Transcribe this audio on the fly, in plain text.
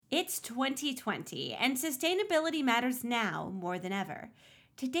It's 2020, and sustainability matters now more than ever.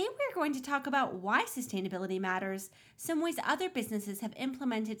 Today, we're going to talk about why sustainability matters, some ways other businesses have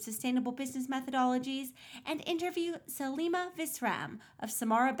implemented sustainable business methodologies, and interview Salima Visram of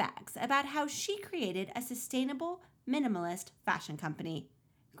Samara Bags about how she created a sustainable, minimalist fashion company.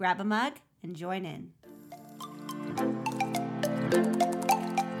 Grab a mug and join in.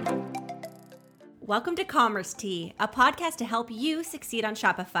 Welcome to Commerce Tea, a podcast to help you succeed on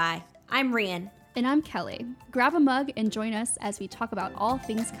Shopify. I'm Rian. And I'm Kelly. Grab a mug and join us as we talk about all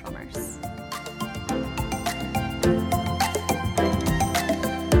things commerce.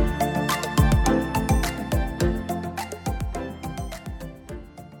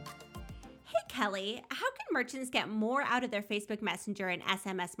 Hey, Kelly, how can merchants get more out of their Facebook Messenger and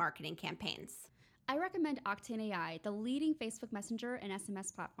SMS marketing campaigns? I recommend Octane AI, the leading Facebook Messenger and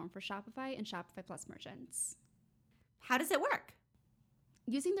SMS platform for Shopify and Shopify Plus merchants. How does it work?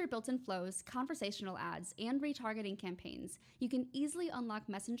 Using their built-in flows, conversational ads, and retargeting campaigns, you can easily unlock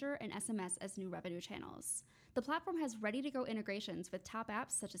Messenger and SMS as new revenue channels. The platform has ready-to-go integrations with top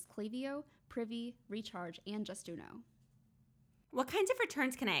apps such as Klaviyo, Privy, Recharge, and Justuno. What kinds of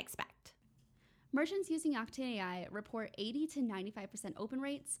returns can I expect? Merchants using Octane AI report 80 to 95% open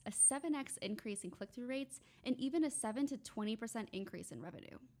rates, a 7x increase in click-through rates, and even a 7 to 20% increase in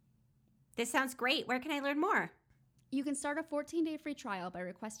revenue. This sounds great. Where can I learn more? You can start a 14-day free trial by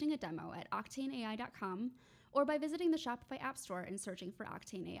requesting a demo at octaneai.com or by visiting the Shopify App Store and searching for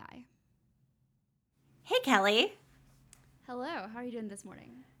Octane AI. Hey, Kelly. Hello, how are you doing this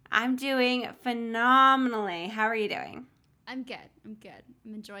morning? I'm doing phenomenally. How are you doing? I'm good.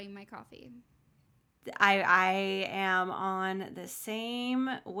 I'm enjoying my coffee. I am on the same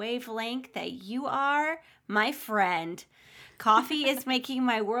wavelength that you are, my friend. Coffee is making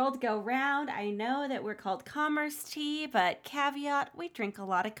my world go round. I know that we're called Commerce Tea, but caveat, we drink a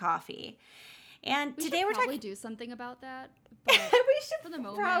lot of coffee. And today we're probably do something about that. But we should for the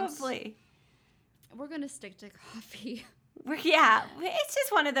moment, probably. We're going to stick to coffee. It's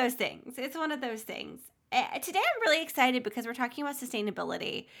just one of those things. It's one of those things. Today I'm really excited because we're talking about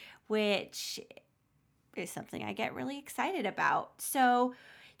sustainability, which is something I get really excited about. So,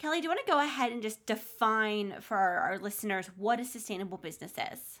 Kelly, do you want to go ahead and just define for our listeners what a sustainable business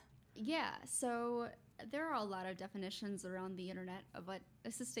is? Yeah, so there are a lot of definitions around the internet of what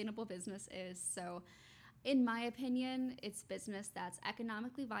a sustainable business is. So, in my opinion, it's business that's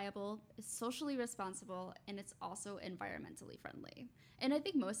economically viable, is socially responsible, and it's also environmentally friendly. And I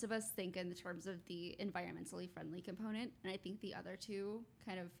think most of us think in terms of the environmentally friendly component, and I think the other two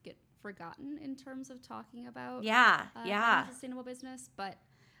kind of get forgotten in terms of talking about having a sustainable business. But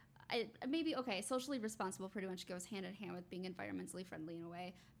socially responsible pretty much goes hand in hand with being environmentally friendly in a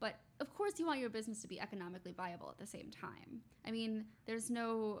way. But of course, you want your business to be economically viable at the same time. I mean,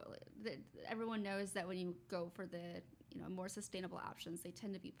 everyone knows that when you go for the more sustainable options, they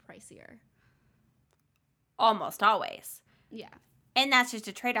tend to be pricier. Almost always. Yeah. And that's just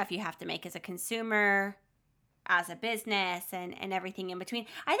a trade-off you have to make as a consumer, as a business, and everything in between.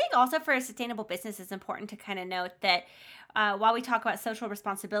 I think also for a sustainable business, it's important to kind of note that while we talk about social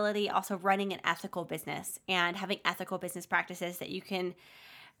responsibility, also running an ethical business and having ethical business practices that you can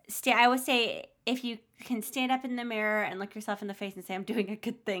I always say, if you can stand up in the mirror and look yourself in the face and say, I'm doing a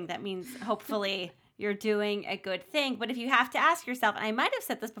good thing, that means hopefully you're doing a good thing. But if you have to ask yourself, and I might have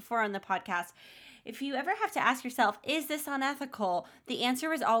said this before on the podcast, if you ever have to ask yourself, is this unethical? The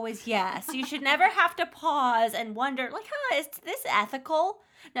answer is always yes. You should never have to pause and wonder, is this ethical?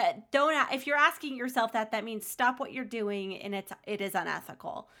 No, don't. If you're asking yourself that means stop what you're doing and it is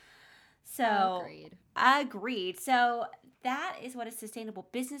unethical. So agreed. So that is what a sustainable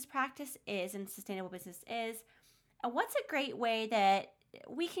business practice is and sustainable business is. What's a great way that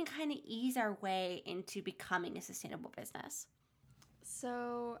we can kind of ease our way into becoming a sustainable business?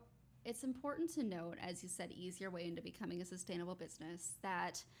 So it's important to note, as you said, ease your way into becoming a sustainable business,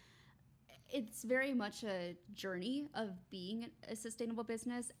 that it's very much a journey of being a sustainable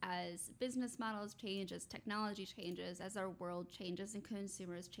business as business models change, as technology changes, as our world changes and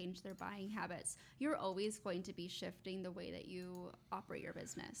consumers change their buying habits. You're always going to be shifting the way that you operate your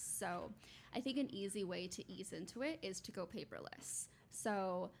business. So I think an easy way to ease into it is to go paperless.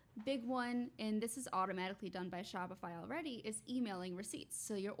 So big one, and this is automatically done by Shopify already, is emailing receipts.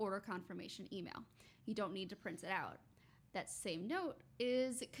 So your order confirmation email. You don't need to print it out. That same note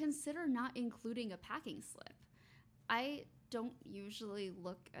is consider not including a packing slip. I don't usually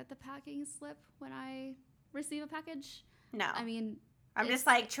look at the packing slip when I receive a package. No. I mean, I'm just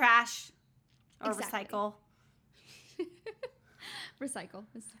like trash or exactly. recycle. Recycle.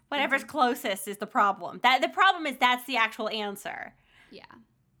 Whatever's closest is the problem. The problem is that's the actual answer. Yeah.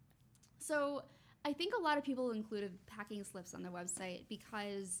 So I think a lot of people included packing slips on their website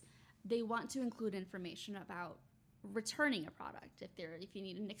because they want to include information about returning a product if you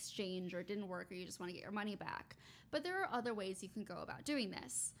need an exchange or it didn't work or you just want to get your money back. But there are other ways you can go about doing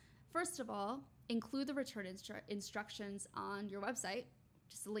this. First of all, include the return instructions on your website.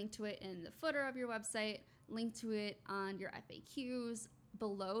 Just link to it in the footer of your website, link to it on your FAQs.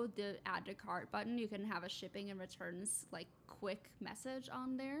 Below the add to cart button, you can have a shipping and returns like quick message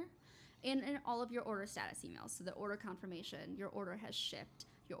on there. And in all of your order status emails, so the order confirmation, your order has shipped,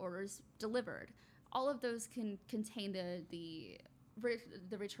 your order's delivered. All of those can contain the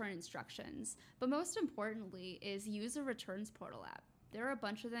return instructions. But most importantly is use a returns portal app. There are a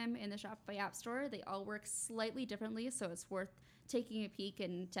bunch of them in the Shopify App Store. They all work slightly differently, so it's worth taking a peek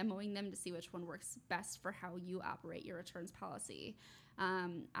and demoing them to see which one works best for how you operate your returns policy.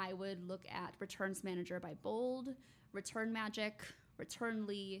 I would look at Returns Manager by Bold, Return Magic,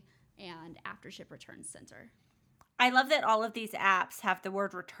 Returnly, and Aftership Returns Center. I love that all of these apps have the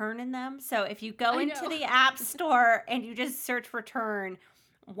word return in them. So if you go into the App Store and you just search return,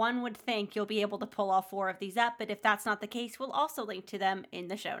 one would think you'll be able to pull all 4 of these up. But if that's not the case, we'll also link to them in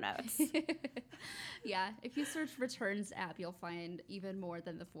the show notes. Yeah, if you search returns app, you'll find even more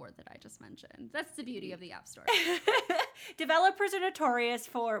than the 4 that I just mentioned. That's the beauty of the App Store. Developers are notorious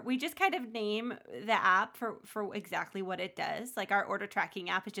we just kind of name the app for exactly what it does. Like our order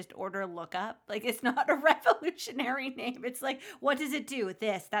tracking app is just order lookup. Like it's not a revolutionary name. It's like, what does it do?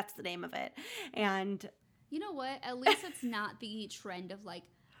 That's the name of it. And you know what? At least it's not the trend of like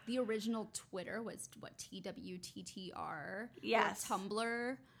the original Twitter was what, TWTTR? Yes. Or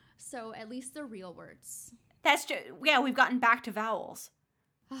Tumblr. So at least they're real words. That's just, yeah, we've gotten back to vowels.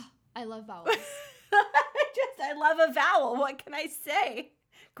 I love vowels. I love a vowel. What can I say?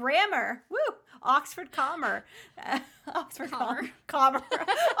 Grammar. Woo. Oxford comma. Oxford comma.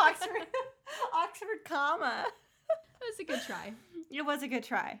 Oxford comma. That was a good try. It was a good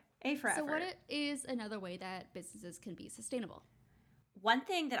try. A for effort. So what is another way that businesses can be sustainable? One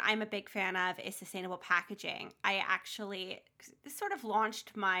thing that I'm a big fan of is sustainable packaging. I actually sort of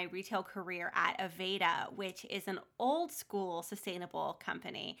launched my retail career at Aveda, which is an old school sustainable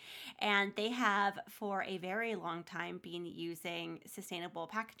company. And they have for a very long time been using sustainable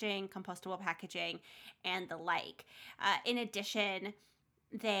packaging, compostable packaging, and the like. In addition,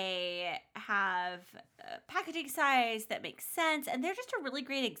 they have packaging size that makes sense, and they're just a really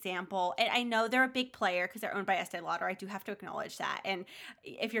great example. And I know they're a big player because they're owned by Estee Lauder. I do have to acknowledge that. And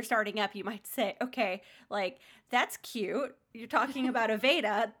if you're starting up, you might say, okay, like, that's cute. You're talking about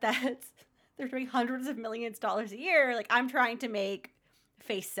Aveda. They're doing hundreds of millions of dollars a year. Like, I'm trying to make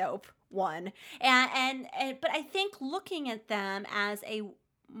face soap one. But I think looking at them as a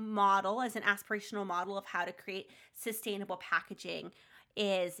model, as an aspirational model of how to create sustainable packaging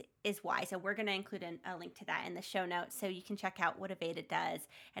is wise. And we're going to include a link to that in the show notes so you can check out what Aveda does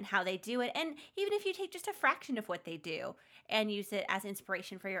and how they do it. And even if you take just a fraction of what they do and use it as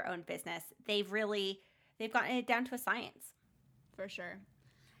inspiration for your own business, they've gotten it down to a science. For sure.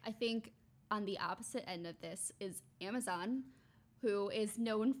 I think on the opposite end of this is Amazon, who is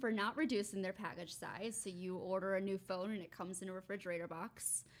known for not reducing their package size. So you order a new phone and it comes in a refrigerator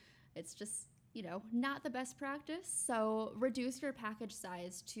box. It's just, not the best practice. So reduce your package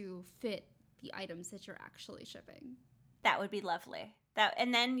size to fit the items that you're actually shipping. That would be lovely.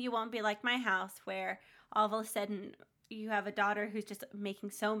 And then you won't be like my house where all of a sudden you have a daughter who's just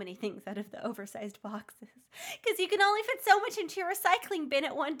making so many things out of the oversized boxes because you can only fit so much into your recycling bin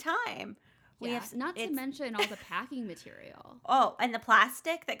at one time. Yeah, not to mention all the packing material. Oh, and the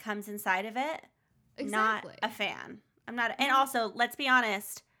plastic that comes inside of it. Exactly. Not a fan. I'm not. And also, let's be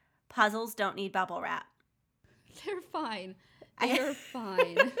honest, puzzles don't need bubble wrap. They're fine. They're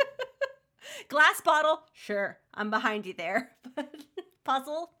fine. Glass bottle, sure, I'm behind you there. But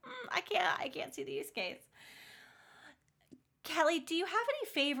puzzle, I can't see the use case. Kelly, do you have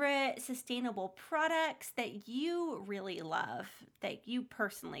any favorite sustainable products that you really love that you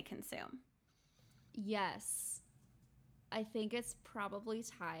personally consume? Yes. I think it's probably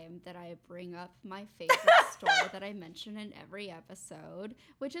time that I bring up my favorite store that I mention in every episode,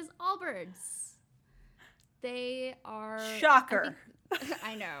 which is Allbirds. They are... Shocker.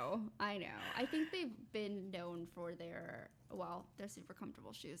 I know. I think they've been known for their super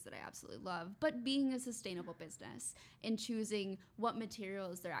comfortable shoes that I absolutely love, but being a sustainable business and choosing what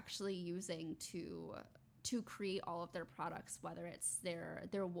materials they're actually using to to create all of their products, whether it's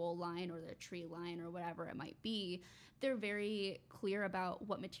their wool line or their tree line or whatever it might be. They're very clear about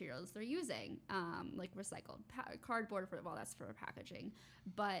what materials they're using, like recycled cardboard that's for packaging,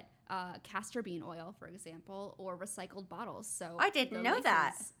 but castor bean oil, for example, or recycled bottles. So I didn't know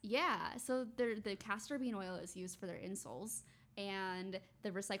that. Yeah, so the castor bean oil is used for their insoles, and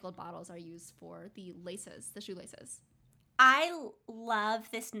the recycled bottles are used for the laces, the shoelaces. I love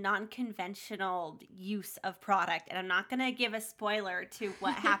this non-conventional use of product, and I'm not going to give a spoiler to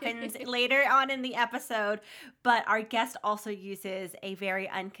what happens later on in the episode, but our guest also uses a very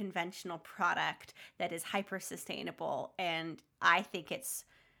unconventional product that is hyper sustainable, and I think it's,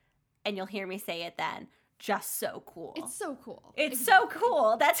 and you'll hear me say it then, just so cool. It's so cool. It's so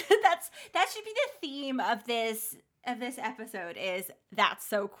cool. That should be the theme of this episode is that's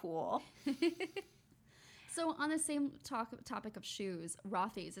so cool. So on the same topic of shoes,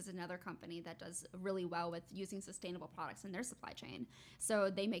 Rothy's is another company that does really well with using sustainable products in their supply chain. So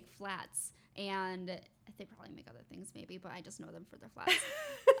they make flats, and they probably make other things maybe, but I just know them for their flats.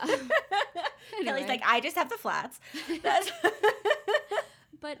 Anyway. Kelly's like, I just have the flats.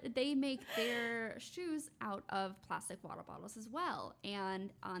 But they make their shoes out of plastic water bottles as well.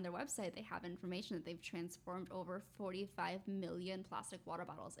 And on their website, they have information that they've transformed over 45 million plastic water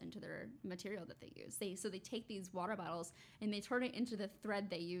bottles into their material that they use. So they take these water bottles and they turn it into the thread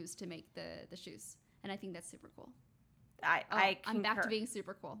they use to make the shoes. And I think that's super cool. I'm back to being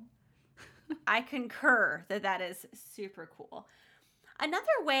super cool. I concur that is super cool.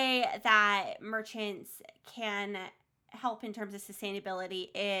 Another way that merchants can help in terms of sustainability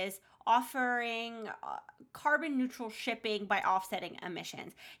is offering carbon neutral shipping by offsetting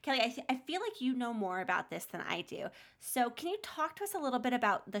emissions. Kelly, I feel like you know more about this than I do. So can you talk to us a little bit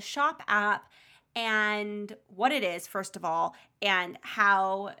about the Shop app and what it is, first of all, and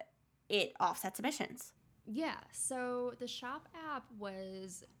how it offsets emissions? Yeah, so the Shop app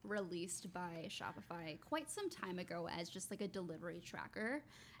was released by Shopify quite some time ago as just like a delivery tracker,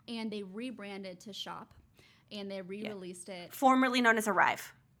 and they rebranded to Shop. And they re-released it. Formerly known as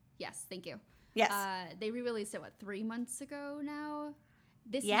Arrive. Yes, thank you. Yes. They re-released it, 3 months ago now?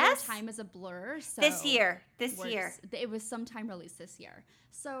 This year, time is a blur. So this year. It was sometime released this year.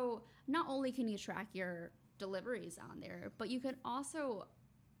 So not only can you track your deliveries on there, but you can also,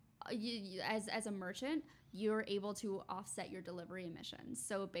 as a merchant, you're able to offset your delivery emissions.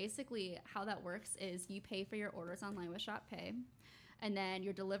 So basically how that works is you pay for your orders online with Shop Pay. And then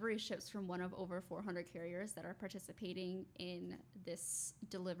your delivery ships from one of over 400 carriers that are participating in this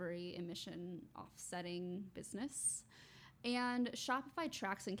delivery emission offsetting business. And Shopify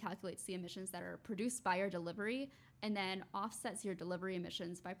tracks and calculates the emissions that are produced by your delivery and then offsets your delivery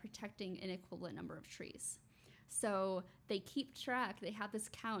emissions by protecting an equivalent number of trees. So they keep track, they have this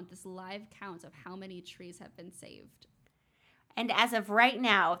live count of how many trees have been saved. And as of right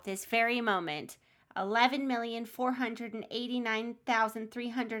now, this very moment,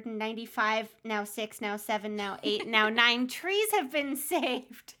 11,489,395, now 6, now 7, now 8, now 9 trees have been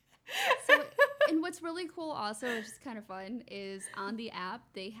saved. So, and what's really cool also, which is kind of fun, is on the app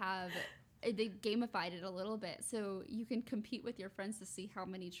they gamified it a little bit. So you can compete with your friends to see how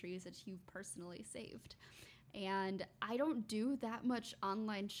many trees that you've personally saved. And I don't do that much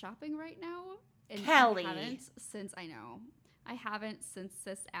online shopping right now. And Kelly. I haven't since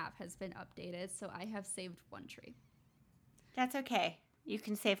this app has been updated, so I have saved 1 tree. That's okay. You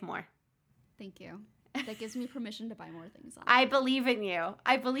can save more. Thank you. That gives me permission to buy more things online. I believe in you.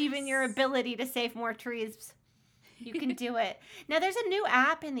 I believe in your ability to save more trees. You can do it. Now, there's a new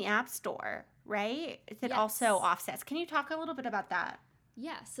app in the App Store, right? That also offsets. Can you talk a little bit about that?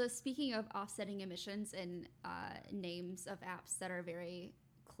 Yeah. So speaking of offsetting emissions and names of apps that are very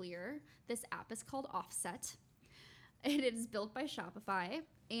clear, this app is called Offset. It is built by Shopify,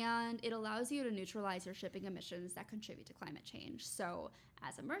 and it allows you to neutralize your shipping emissions that contribute to climate change. So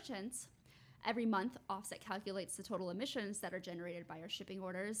as a merchant, every month, Offset calculates the total emissions that are generated by your shipping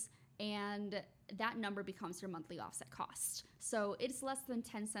orders, and that number becomes your monthly offset cost. So it's less than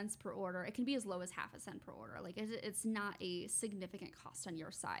 10 cents per order. It can be as low as half a cent per order. Like it's not a significant cost on your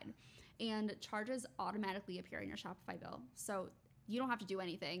side. And charges automatically appear in your Shopify bill. So you don't have to do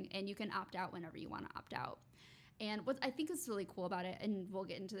anything, and you can opt out whenever you want to opt out. And what I think is really cool about it, and we'll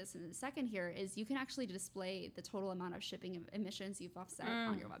get into this in a second here, is you can actually display the total amount of shipping emissions you've offset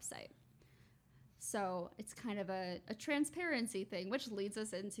on your website. So it's kind of a transparency thing, which leads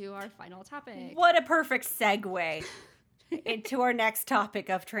us into our final topic. What a perfect segue into our next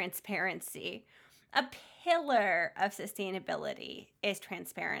topic of transparency. A pillar of sustainability is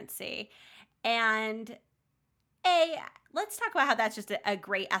transparency. And A, let's talk about how that's just a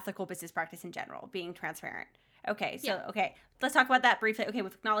great ethical business practice in general, being transparent. Okay, Yeah. so, okay, let's talk about that briefly. Okay,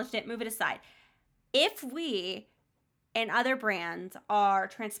 we've acknowledged it, move it aside. If we and other brands are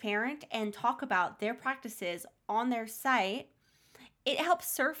transparent and talk about their practices on their site, it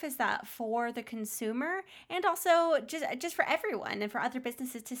helps surface that for the consumer and also just for everyone and for other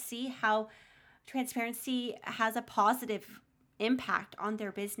businesses to see how transparency has a positive impact on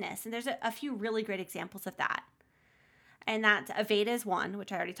their business. And there's a few really great examples of that. And that's Aveda is one,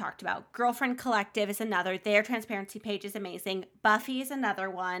 which I already talked about. Girlfriend Collective is another. Their transparency page is amazing. Buffy is another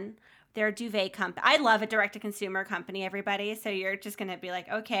one. They're a duvet company. I love a direct-to-consumer company, everybody. So you're just going to be like,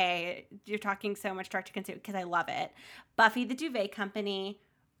 okay, you're talking so much direct-to-consumer because I love it. Buffy the Duvet Company,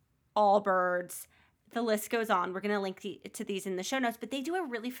 Allbirds, the list goes on. We're going to link to these in the show notes. But they do a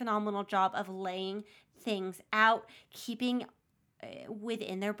really phenomenal job of laying things out, keeping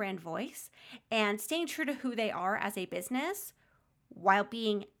within their brand voice and staying true to who they are as a business while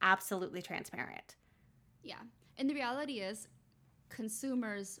being absolutely transparent. Yeah. And the reality is,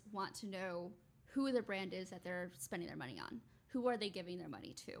 consumers want to know who the brand is that they're spending their money on. Who are they giving their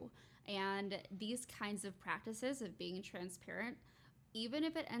money to? And these kinds of practices of being transparent, even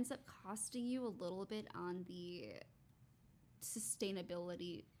if it ends up costing you a little bit on the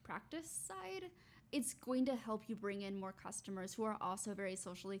sustainability practice side, it's going to help you bring in more customers who are also very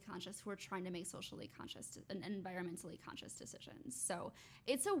socially conscious, who are trying to make socially conscious and environmentally conscious decisions. So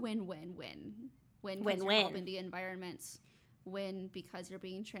it's a win-win-win. Win because you're helping the environment, win because you're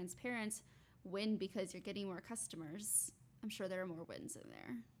being transparent, win because you're getting more customers. I'm sure there are more wins in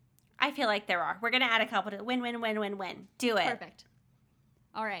there. I feel like there are. We're going to add a couple to win, win, win, win, win. Do it. Perfect.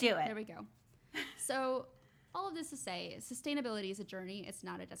 All right. Do it. There we go. So all of this to say, sustainability is a journey. It's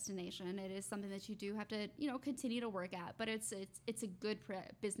not a destination. It is something that you do have to, continue to work at. But it's a good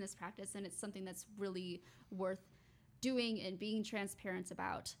business practice, and it's something that's really worth doing and being transparent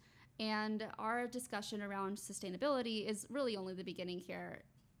about. And our discussion around sustainability is really only the beginning here.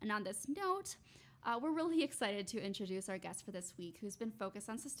 And on this note, we're really excited to introduce our guest for this week, who's been focused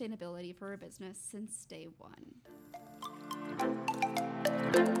on sustainability for her business since day one.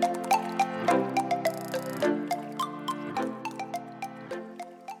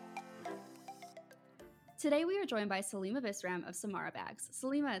 Today we are joined by Salima Visram of Samara Bags.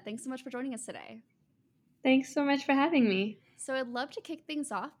 Salima, thanks so much for joining us today. Thanks so much for having me. So I'd love to kick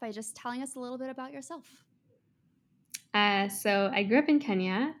things off by just telling us a little bit about yourself. So I grew up in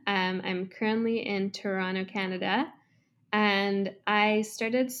Kenya. I'm currently in Toronto, Canada, and I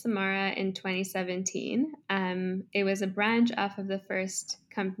started Samara in 2017. It was a branch off of the first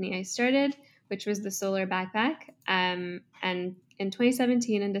company I started, which was the solar backpack. And in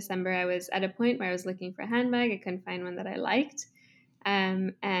 2017, in December, I was at a point where I was looking for a handbag. I couldn't find one that I liked.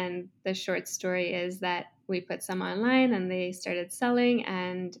 And the short story is that we put some online and they started selling,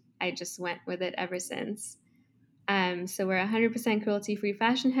 and I just went with it ever since. So we're a 100% cruelty-free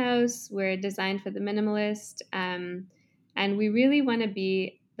fashion house. We're designed for the minimalist. And we really want to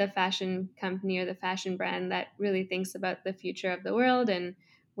be the fashion company or the fashion brand that really thinks about the future of the world and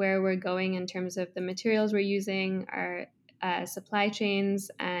where we're going in terms of the materials we're using, our supply chains,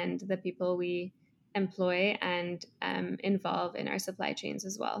 and the people we employ and involve in our supply chains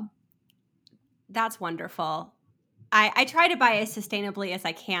as well. That's wonderful. I try to buy as sustainably as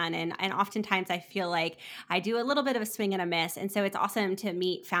I can, and oftentimes I feel like I do a little bit of a swing and a miss. And so it's awesome to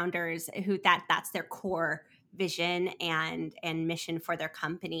meet founders who that's their core vision and mission for their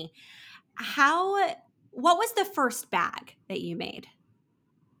company. What was the first bag that you made?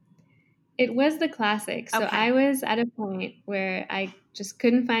 It was the classic. So Okay. I was at a point where I just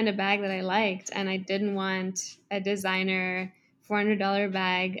couldn't find a bag that I liked, and I didn't want a designer $400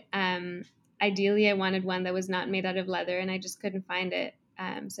 bag. Ideally, I wanted one that was not made out of leather, and I just couldn't find it.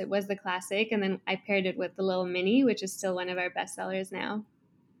 So it was the classic, and then I paired it with the little mini, which is still one of our best sellers now.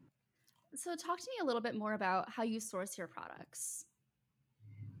 So talk to me a little bit more about how you source your products.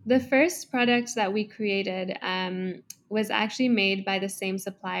 The first product that we created was actually made by the same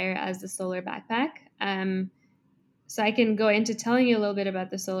supplier as the solar backpack. So I can go into telling you a little bit about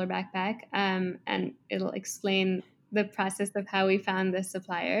the solar backpack, and it'll explain the process of how we found this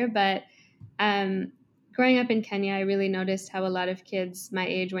supplier. But growing up in Kenya, I really noticed how a lot of kids my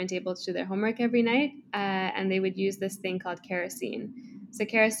age weren't able to do their homework every night, and they would use this thing called kerosene. So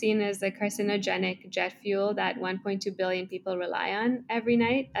kerosene is a carcinogenic jet fuel that 1.2 billion people rely on every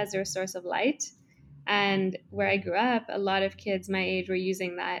night as their source of light. And where I grew up, a lot of kids my age were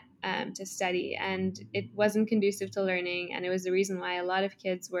using that to study, and it wasn't conducive to learning. And it was the reason why a lot of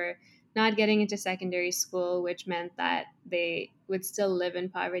kids were not getting into secondary school, which meant that they would still live in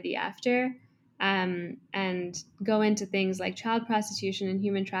poverty after. and go into things like child prostitution and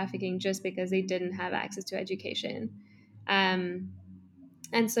human trafficking just because they didn't have access to education. Um,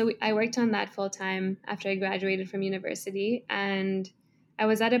 and so I worked on that full time after I graduated from university. And I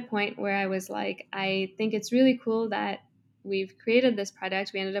was at a point where I was like, I think it's really cool that we've created this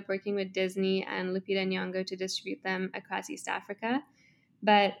product. We ended up working with Disney and Lupita Nyong'o to distribute them across East Africa.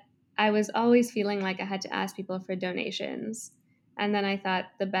 But I was always feeling like I had to ask people for donations. And then I thought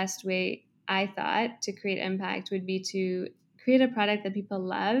the best way I thought to create impact would be to create a product that people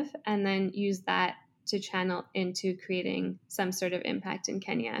love and then use that to channel into creating some sort of impact in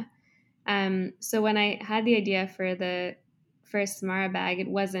Kenya. So when I had the idea for the first Samara bag, it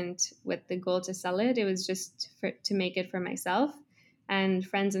wasn't with the goal to sell it. It was just to make it for myself. And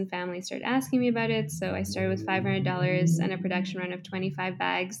friends and family started asking me about it. So I started with $500 and a production run of 25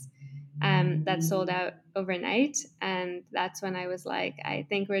 bags that sold out overnight. And that's when I was like, I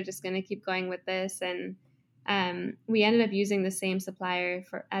think we're just going to keep going with this. And we ended up using the same supplier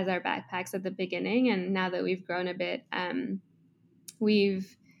as our backpacks at the beginning. And now that we've grown a bit,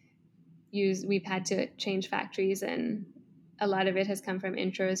 we've had to change factories, and a lot of it has come from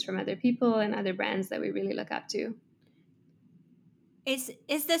intros from other people and other brands that we really look up to. Is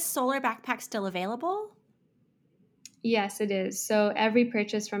this solar backpack still available? Yes, it is. So every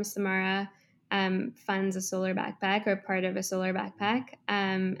purchase from Samara funds a solar backpack or part of a solar backpack,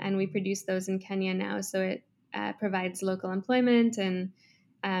 and we produce those in Kenya now. So it provides local employment, and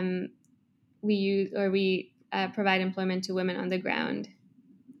we provide employment to women on the ground.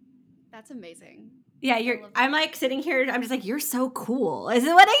 That's amazing. Yeah, I'm like sitting here. I'm just like, you're so cool. Is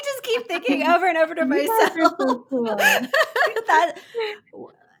it what I just keep thinking over and over to myself? You're so cool.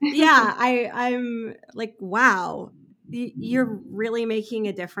 Yeah, I'm like, wow, you're really making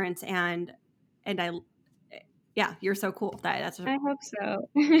a difference, and yeah, you're so cool. I hope so.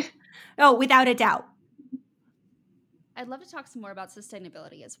 Oh, without a doubt. I'd love to talk some more about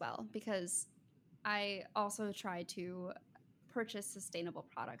sustainability as well, because I also try to purchase sustainable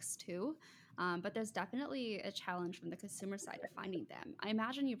products too. But there's definitely a challenge from the consumer side of finding them. I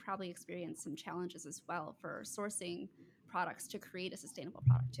imagine you probably experienced some challenges as well for sourcing products to create a sustainable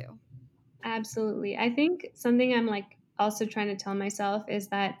product too. Absolutely. I think something I'm like also trying to tell myself is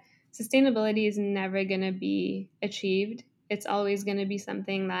that sustainability is never going to be achieved. It's always going to be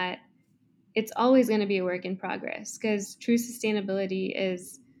something that it's always going to be a work in progress, because true sustainability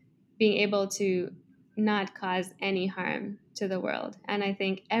is being able to not cause any harm to the world. And I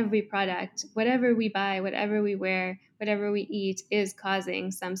think every product, whatever we buy, whatever we wear, whatever we eat, is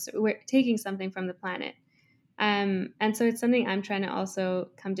causing we're taking something from the planet. And so it's something I'm trying to also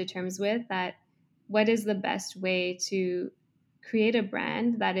come to terms with, that what is the best way to create a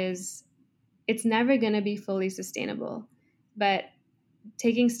brand that is, it's never going to be fully sustainable, but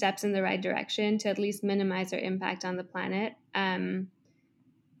taking steps in the right direction to at least minimize our impact on the planet. And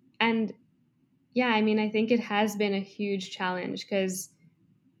yeah, I mean, I think it has been a huge challenge because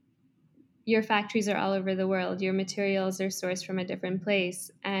your factories are all over the world. Your materials are sourced from a different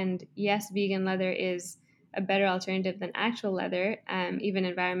place. And yes, vegan leather is a better alternative than actual leather, even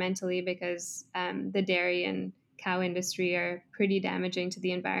environmentally, because the dairy and cow industry are pretty damaging to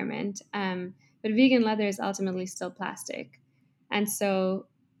the environment. But vegan leather is ultimately still plastic. And so,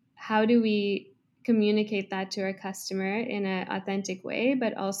 how do we communicate that to our customer in an authentic way,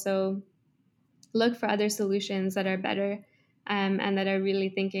 but also look for other solutions that are better, and that are really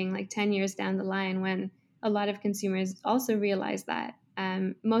thinking like 10 years down the line, when a lot of consumers also realize that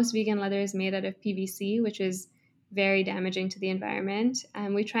most vegan leather is made out of PVC, which is very damaging to the environment.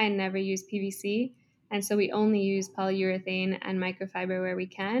 We try and never use PVC, and so we only use polyurethane and microfiber where we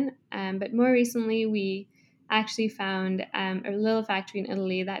can. But more recently, we actually found a little factory in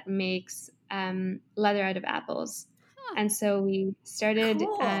Italy that makes leather out of apples. And so we started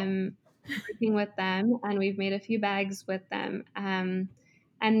Cool. working with them, and we've made a few bags with them. And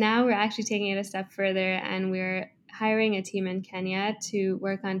now we're actually taking it a step further, and we're hiring a team in Kenya to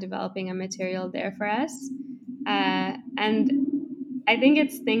work on developing a material there for us. And I think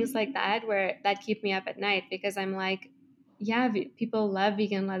it's things like that that keep me up at night, because I'm like, yeah, people love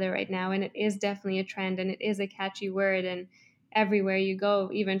vegan leather right now, and it is definitely a trend, and it is a catchy word, and everywhere you go,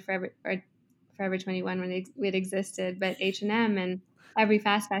 even Forever 21 when it existed, but H&M and every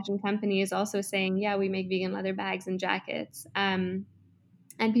fast fashion company is also saying, yeah, we make vegan leather bags and jackets. And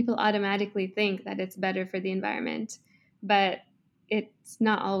people automatically think that it's better for the environment, but it's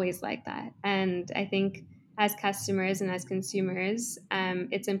not always like that. And I think as customers and as consumers,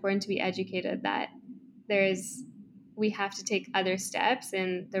 it's important to be educated that we have to take other steps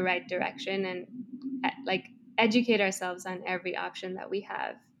in the right direction, and like educate ourselves on every option that we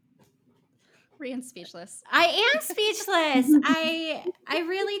have. Rian's speechless. I am speechless. I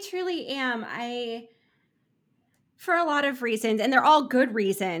really truly am. For a lot of reasons, and they're all good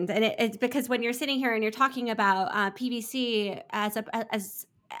reasons. And it's because when you're sitting here and you're talking about PVC as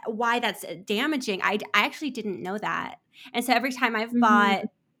why that's damaging, I actually didn't know that. And so every time I've bought,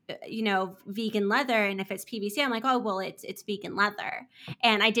 vegan leather, and if it's PVC, I'm like, oh well, it's vegan leather,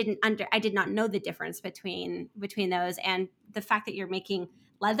 and I did not know the difference between those, and the fact that you're making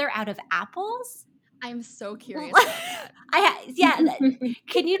leather out of apples. I'm so curious about that.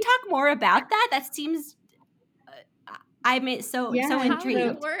 Can you talk more about that? That seems I'm so Yeah, intrigued. How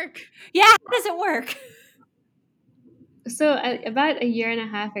does it work? Yeah, how does it work? So about a year and a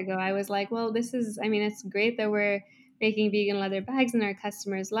half ago, I was like, well, it's great that we're making vegan leather bags and our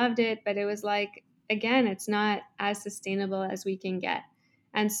customers loved it. But it was like, again, it's not as sustainable as we can get.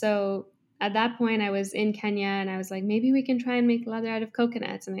 And so at that point, I was in Kenya and I was like, maybe we can try and make leather out of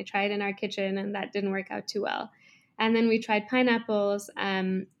coconuts. And I tried in our kitchen and that didn't work out too well. And then we tried pineapples,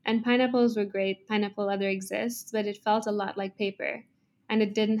 and pineapples were great. Pineapple leather exists, but it felt a lot like paper and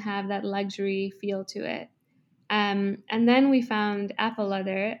it didn't have that luxury feel to it. And then we found apple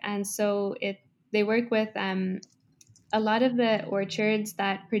leather, and so they work with a lot of the orchards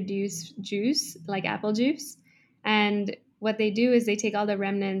that produce juice, like apple juice. And what they do is they take all the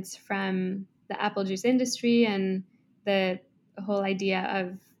remnants from the apple juice industry and the whole idea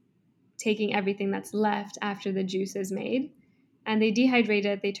of taking everything that's left after the juice is made, and they dehydrate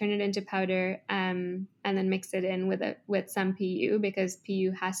it. They turn it into powder, and then mix it in with some PU, because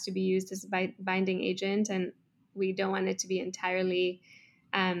PU has to be used as a binding agent, and we don't want it to be entirely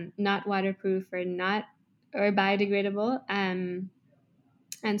not waterproof or biodegradable.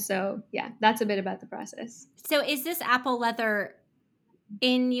 And so, yeah, that's a bit about the process. So is this apple leather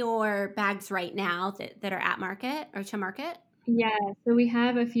in your bags right now that are at market or to market? Yeah, so we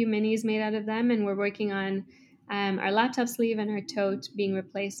have a few minis made out of them, and we're working on our laptop sleeve and our tote being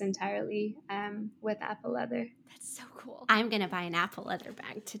replaced entirely with apple leather. That's so cool. I'm going to buy an apple leather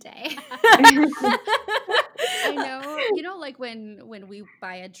bag today. I know, like when we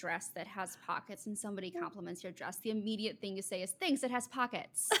buy a dress that has pockets and somebody compliments your dress, the immediate thing you say is, thanks, it has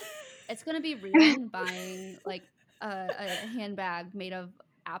pockets. It's going to be Rian buying like a handbag made of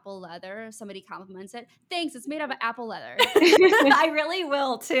apple leather. Somebody compliments it. Thanks, it's made of apple leather. I really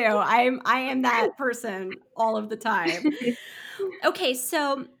will too. I am that person all of the time. Okay,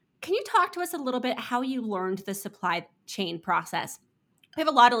 so can you talk to us a little bit how you learned the supply chain process? We have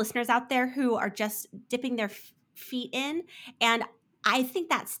a lot of listeners out there who are just dipping their feet in, and I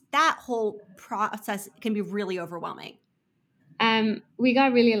think that whole process can be really overwhelming. We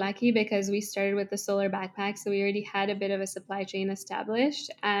got really lucky because we started with the solar backpack, so we already had a bit of a supply chain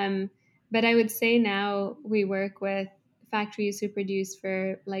established. But I would say now we work with factories who produce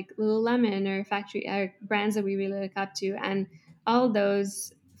for like Lululemon or brands that we really look up to, and all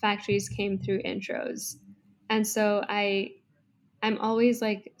those factories came through intros. And so I'm always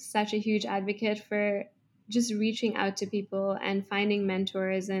like such a huge advocate for just reaching out to people and finding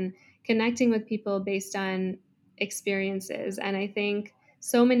mentors and connecting with people based on experiences. And I think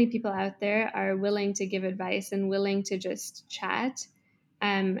so many people out there are willing to give advice and willing to just chat,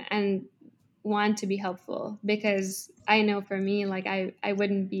 and want to be helpful, because I know for me, like I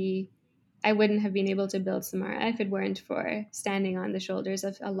wouldn't have been able to build Samara if it weren't for standing on the shoulders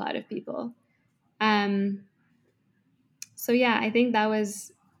of a lot of people. Um, so yeah, I think that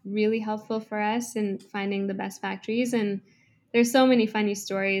was really helpful for us in finding the best factories. And there's so many funny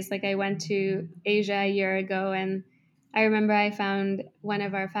stories. Like I went to Asia a year ago, and I remember I found one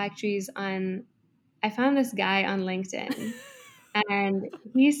of our factories I found this guy on LinkedIn, and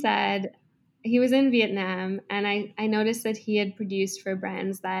he said he was in Vietnam, and I noticed that he had produced for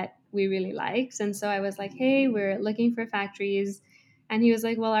brands that we really liked. And so I was like, hey, we're looking for factories. And he was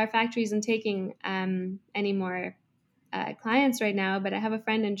like, well, our factory isn't taking any more clients right now, but I have a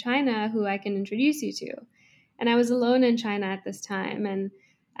friend in China who I can introduce you to. And I was alone in China at this time, and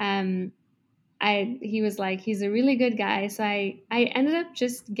um, he was like, he's a really good guy. So I ended up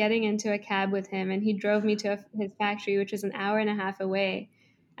just getting into a cab with him, and he drove me to his factory, which is an hour and a half away.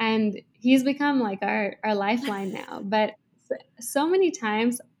 And he's become like our lifeline now. But so many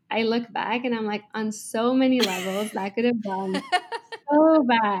times I look back and I'm like, on so many levels, that could have gone so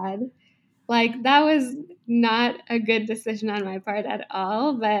bad. Like that was not a good decision on my part at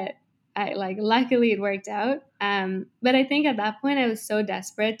all, but luckily it worked out. But I think at that point I was so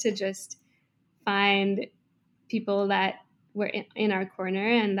desperate to just find people that were in our corner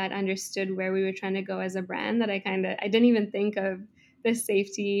and that understood where we were trying to go as a brand, that I didn't even think of the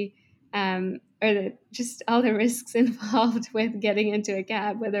safety just all the risks involved with getting into a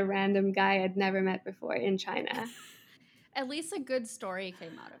cab with a random guy I'd never met before in China. At least a good story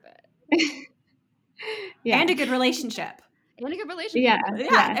came out of it. And Yeah. a good relationship. And a good relationship. Yeah.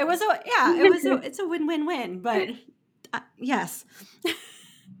 Yeah, it's a win-win-win, but yes.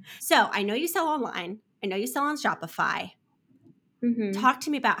 So I know you sell online. I know you sell on Shopify. Mm-hmm. Talk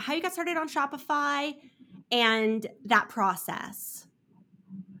to me about how you got started on Shopify and that process.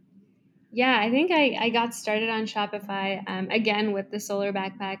 Yeah, I think I got started on Shopify again with the solar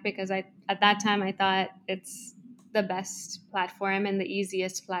backpack because at that time I thought it's the best platform and the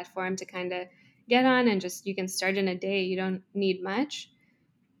easiest platform to kind of get on, and just you can start in a day. You don't need much.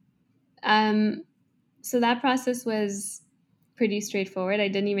 So that process was pretty straightforward. I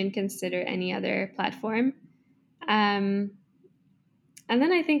didn't even consider any other platform. Um, and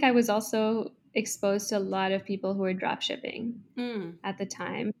then I think I was also exposed to a lot of people who were drop shipping at the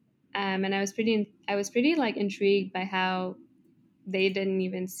time. And I was pretty like intrigued by how they didn't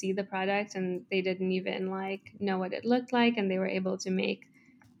even see the product and they didn't even like know what it looked like, and they were able to make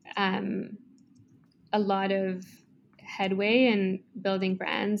um, a lot of headway in building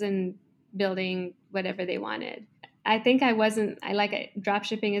brands and building whatever they wanted. I think I like it. Drop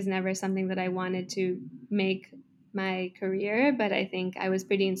shipping is never something that I wanted to make my career, but I think I was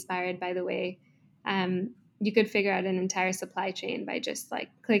pretty inspired by the way you could figure out an entire supply chain by just like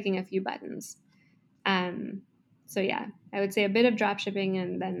clicking a few buttons. Um, so yeah, I would say a bit of drop shipping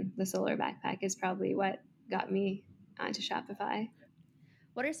and then the solar backpack is probably what got me onto Shopify.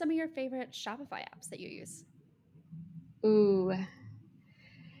 What are some of your favorite Shopify apps that you use? Ooh,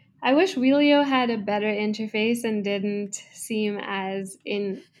 I wish Wheelio had a better interface and didn't seem as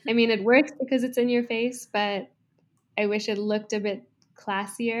in. I mean, it works because it's in your face, but I wish it looked a bit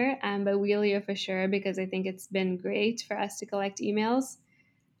classier. But Wheelio for sure, because I think it's been great for us to collect emails.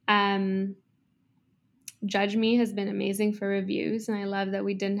 Um, Judge Me has been amazing for reviews, and I love that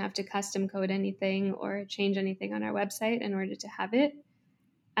we didn't have to custom code anything or change anything on our website in order to have it.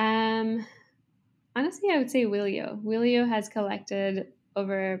 Um, Honestly, I would say Wheelio. Wheelio has collected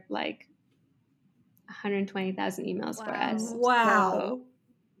over like 120,000 emails for us. Wow. So,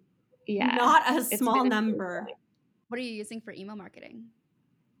 yeah, Not a it's small been number. What are you using for email marketing?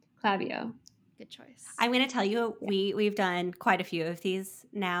 Klaviyo. Good choice. I'm going to tell you, Yeah. we've done quite a few of these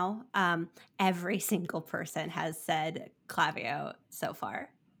now. Every single person has said Klaviyo so far.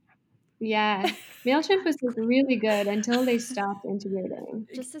 Yeah. MailChimp was like really good until they stopped integrating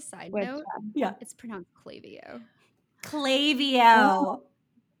Just a side with note, Yeah. it's pronounced Klaviyo. Klaviyo. Oh,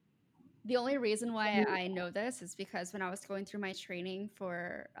 The only reason why I know this is because when I was going through my training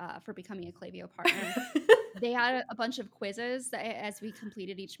for becoming a Klaviyo partner, they had a bunch of quizzes that as we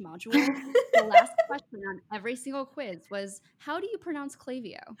completed each module, the last question on every single quiz was, "How do you pronounce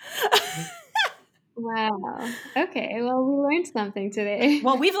Klaviyo?" wow. Okay. Well, we learned something today.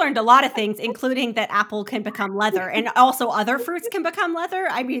 Well, we've learned a lot of things, including that apple can become leather and also other fruits can become leather.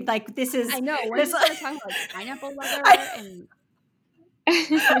 I mean, like this is I know once this. you started talking about like pineapple leather and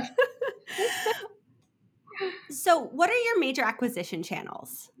So, what are your major acquisition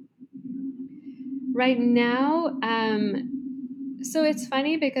channels? Right now, so it's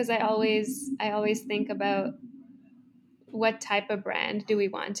funny because I always think about what type of brand do we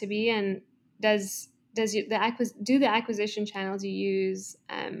want to be, and does you, do the acquisition channels you use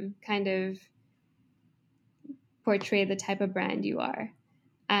kind of portray the type of brand you are.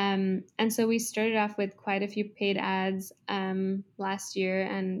 And so we started off with quite a few paid ads last year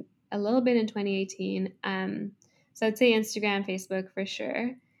and a little bit in 2018. So I'd say Instagram, Facebook for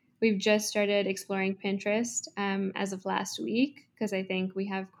sure. We've just started exploring Pinterest as of last week because I think we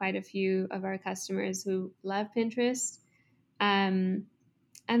have quite a few of our customers who love Pinterest. Um,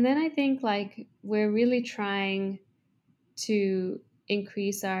 and then I think like we're really trying to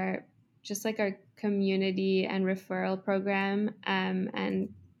increase our just like our community and referral program and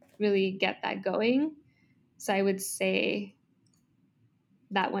really get that going. So I would say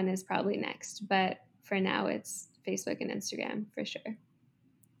that one is probably next, but for now it's Facebook and Instagram for sure.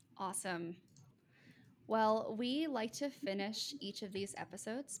 awesome. Well, we like to finish each of these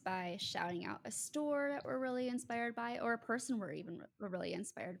episodes by shouting out a store that we're really inspired by or a person we're really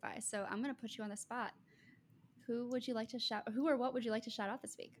inspired by. So I'm going to put you on the spot. Who would you like to shout? Who or what would you like to shout out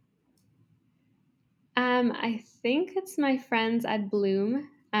this week? I think it's my friends at Bloom.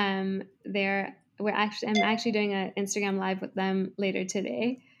 I'm actually doing an Instagram live with them later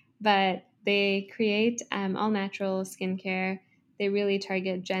today, but they create all natural skincare. They really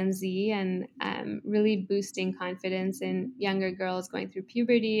target Gen Z and really boosting confidence in younger girls going through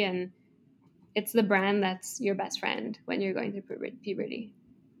puberty. And it's the brand that's your best friend when you're going through puberty.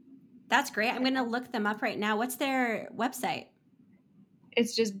 That's great. I'm going to look them up right now. What's their website?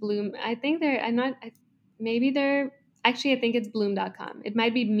 It's just Bloom. I think maybe they're, actually, I think it's bloom.com. It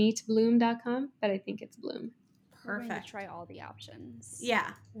might be meetbloom.com, but I think it's Bloom. We're going to Perfect. try all the options.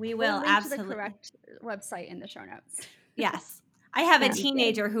 Yeah, we We'll will. link Absolutely. to the correct website in the show notes. Yes. I have a Sounds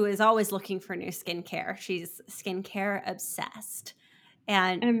teenager who is always looking for new skincare. She's skincare obsessed.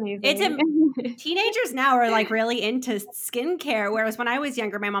 And Amazing. teenagers now are like really into skincare, whereas when I was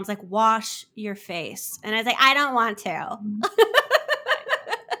younger, my mom's like, wash your face. And I was like, I don't want to.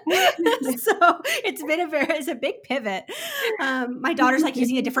 So it's a big pivot. My daughter's like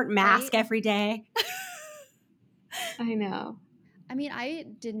using a different mask every day. I know. I mean, I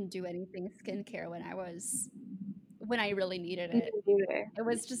didn't do anything skincare when I really needed it. Either. It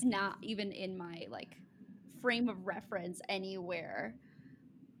was just not even in my like frame of reference anywhere.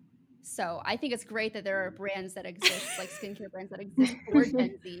 So I think it's great that there are brands that exist, like skincare brands that exist for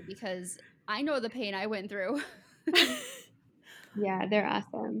Gen Z, because I know the pain I went through. Yeah, they're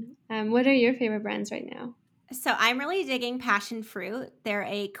awesome. What are your favorite brands right now? So I'm really digging Passion Fruit. They're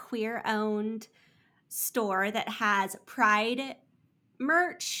a queer-owned store that has Pride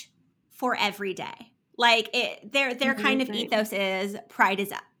merch for every day. Like their kind of ethos is Pride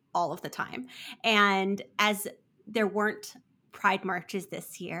is all of the time. And as there weren't Pride marches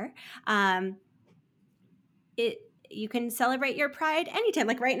this year, you can celebrate your Pride anytime.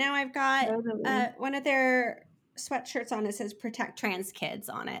 Like right now, I've got one of their sweatshirts on. It says "Protect Trans Kids"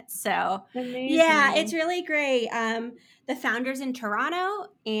 on it. So Amazing. yeah, it's really great. The founder's in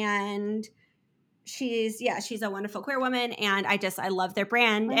Toronto, and she's a wonderful queer woman, and I love their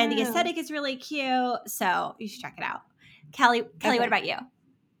brand, and the aesthetic is really cute. So you should check it out. Kelly, what about you?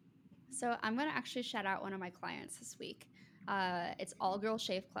 So I'm gonna actually shout out one of my clients this week. It's All Girl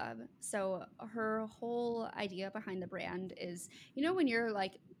Shave Club. So her whole idea behind the brand is, when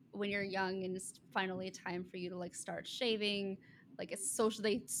you're young and it's finally time for you to like start shaving, like it's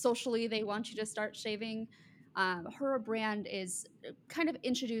socially they want you to start shaving. Her brand is kind of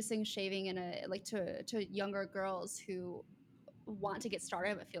introducing shaving in a like to younger girls who want to get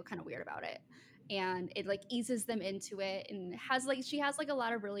started but feel kind of weird about it. And it like eases them into it, and she has like a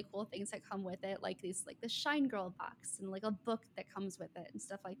lot of really cool things that come with it, like these like the Shine Girl box and like a book that comes with it and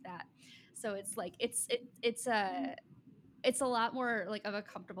stuff like that. So it's like it's a lot more like of a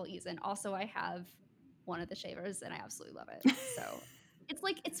comfortable ease. And also I have one of the shavers and I absolutely love it. So it's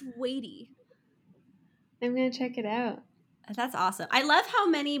weighty. I'm gonna check it out. That's awesome. I love how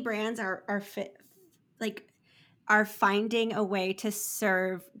many brands are finding a way to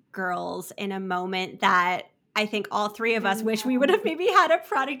serve girls in a moment that I think all three of us wish we would have maybe had a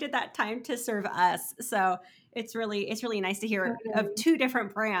product at that time to serve us. So it's really nice to hear of two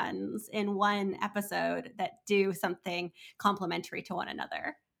different brands in one episode that do something complementary to one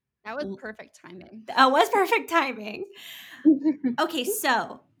another. That was perfect timing. That was perfect timing. Okay,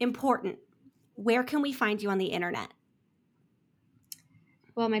 so important. Where can we find you on the internet?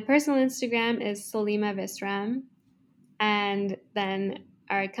 Well, my personal Instagram is Salima Visram. And then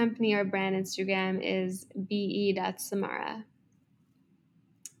our company or brand Instagram is be.samara.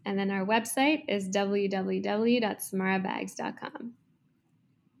 And then our website is www.samarabags.com.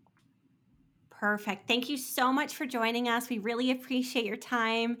 Perfect. Thank you so much for joining us. We really appreciate your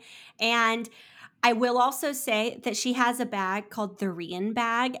time. And I will also say that she has a bag called the Rian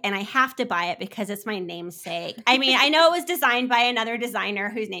bag, and I have to buy it because it's my namesake. I mean, I know it was designed by another designer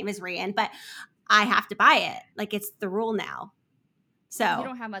whose name is Rian, but I have to buy it. Like, it's the rule now. So you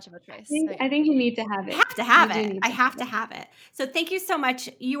don't have much of a choice. I think you need to have it. I have to have it. I have to have it. So thank you so much.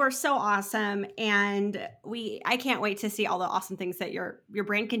 You are so awesome, and I can't wait to see all the awesome things that your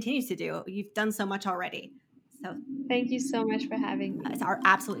brand continues to do. You've done so much already. So thank you so much for having me. It's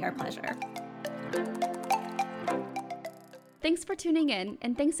absolutely our pleasure. Thanks for tuning in,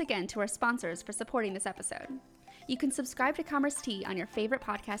 and thanks again to our sponsors for supporting this episode. You can subscribe to Commerce Tea on your favorite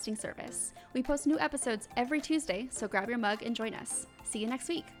podcasting service. We post new episodes every Tuesday, so grab your mug and join us. See you next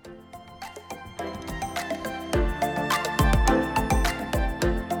week.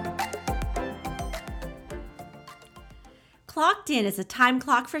 Clocked In is a time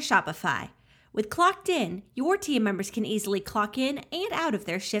clock for Shopify. With Clocked In, your team members can easily clock in and out of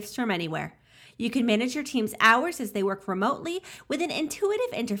their shifts from anywhere. You can manage your team's hours as they work remotely with an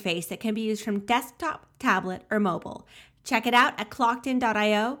intuitive interface that can be used from desktop, tablet, or mobile. Check it out at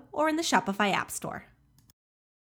clockedin.io or in the Shopify App Store.